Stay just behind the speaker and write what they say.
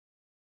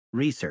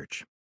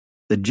Research.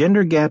 The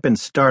gender gap in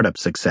startup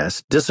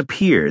success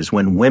disappears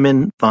when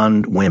women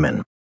fund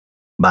women.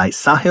 By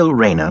Sahil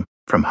Raina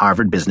from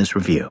Harvard Business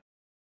Review.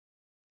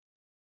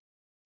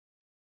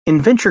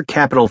 In venture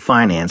capital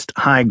financed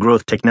high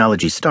growth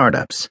technology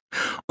startups,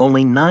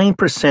 only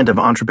 9% of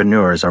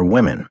entrepreneurs are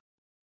women.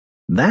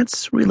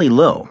 That's really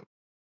low.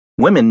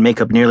 Women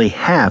make up nearly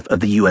half of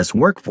the U.S.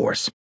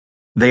 workforce.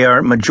 They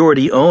are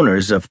majority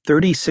owners of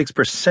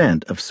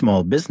 36% of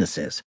small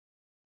businesses.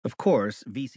 Of course, VC